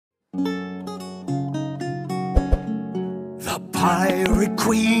Pirate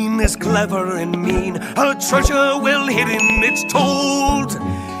queen is clever and mean, her treasure well hidden, it's told.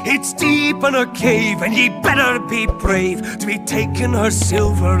 It's deep in her cave, and ye better be brave to be taking her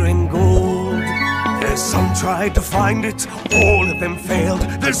silver and gold. There's some tried to find it, all of them failed.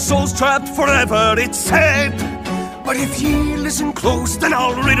 Their souls trapped forever, it's said. But if ye listen close, then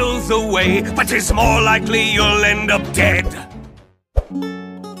I'll riddle the way, but it's more likely you'll end up dead.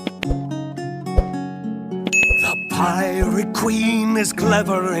 Pirate queen is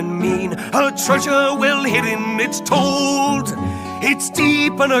clever and mean, her treasure well hidden, it's told. It's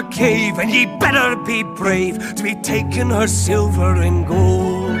deep in her cave, and ye better be brave to be taking her silver and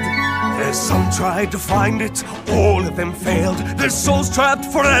gold. There's some tried to find it, all of them failed. Their souls trapped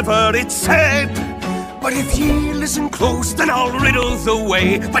forever, it's said. But if ye listen close, then I'll riddle the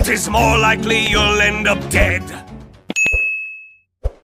way, but it's more likely you'll end up dead.